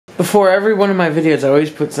Before every one of my videos, I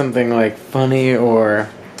always put something like funny or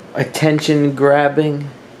attention grabbing.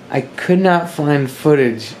 I could not find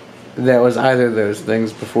footage that was either of those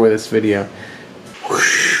things before this video.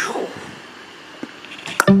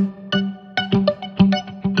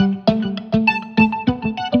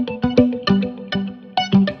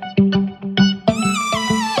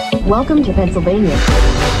 Welcome to Pennsylvania.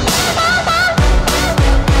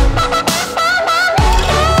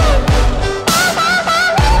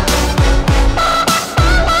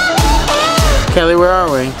 Kelly, where are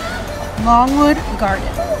we? Longwood Gardens.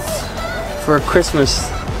 For a Christmas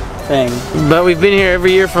thing. But we've been here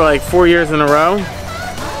every year for like 4 years in a row.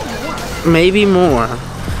 Maybe more.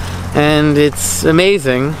 And it's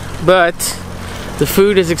amazing, but the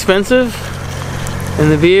food is expensive and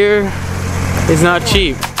the beer is not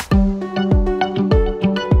cheap.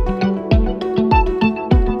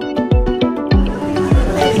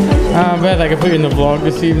 Beth, I can put you in the vlog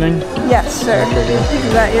this evening. Yes, sir. Okay, good.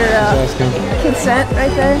 Is that your consent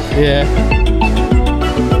right there? Yeah.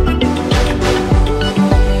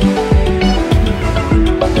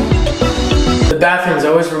 The bathrooms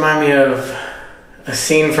always remind me of a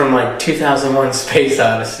scene from like 2001 Space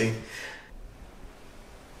Odyssey.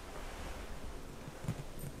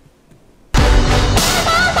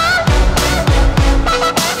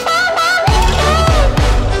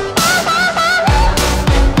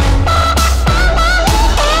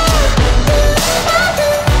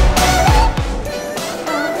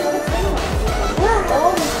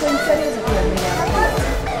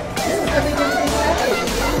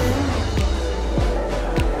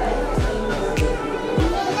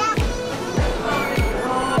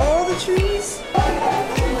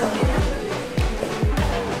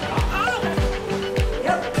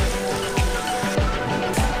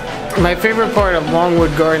 My favorite part of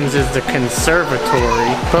Longwood Gardens is the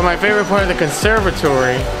conservatory. But my favorite part of the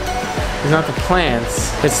conservatory is not the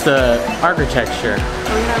plants, it's the architecture. Are we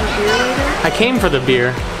gonna have a beer later? I came for the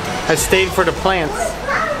beer. I stayed for the plants.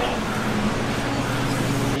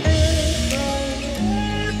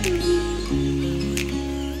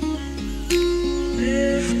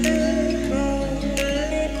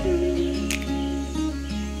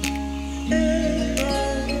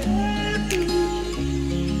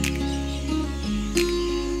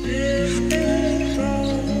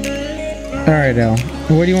 Alright, Elle.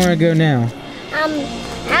 Where do you want to go now? I want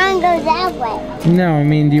to go that way. No, I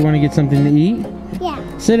mean, do you want to get something to eat?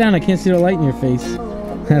 Yeah. Sit down, I can't see the light in your face.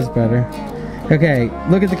 That's better. Okay,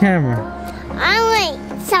 look at the camera. I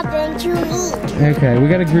want something to eat. Okay, we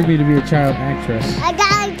gotta group you to be a child actress. I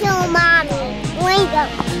gotta kill mommy. Lingo.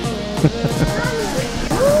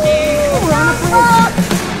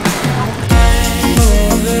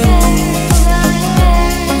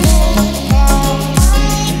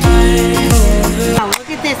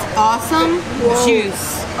 Awesome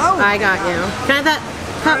juice. Oh, I got you. Can I have that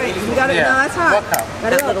cup? Right, you got it. Yeah. No, that's hot. What cup?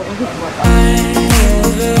 That little one.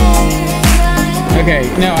 Okay,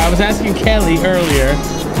 no, I was asking Kelly earlier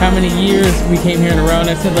how many years we came here in a row, and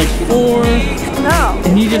I said like 4. No.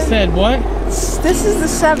 And you just said what? This is the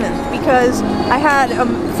 7th because I had a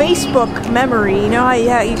Facebook memory. You know how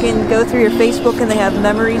you can go through your Facebook and they have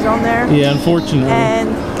memories on there? Yeah, unfortunately. And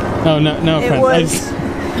oh no it offense. was.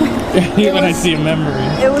 I see a memory.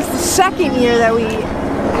 It was the 2nd year that we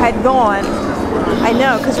had gone. I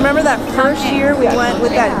know, because remember that first year we went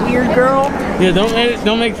with that weird girl? Yeah,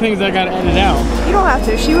 don't make things I gotta edit out. You don't have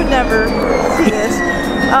to. She would never see this.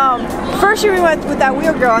 First year we went with that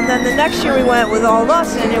weird girl, and then the next year we went with all of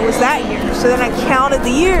us, and it was that year. So then I counted the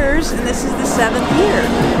years, and this is the 7th year.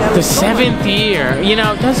 The 7th year. You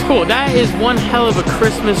know, that's cool. That is one hell of a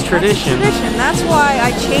Christmas tradition. That's tradition. That's why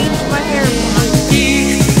I changed my hair.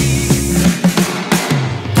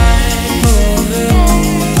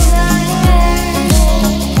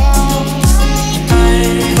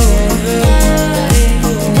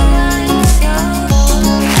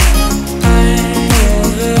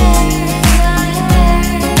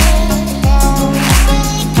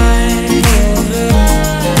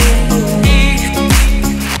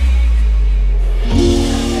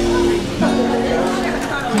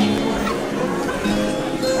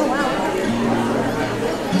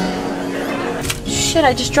 Shit,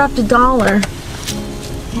 I just dropped $1.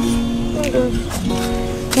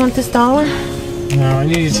 You want this $1? No, I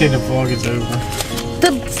need to say the vlog is over.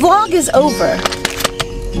 The vlog is over.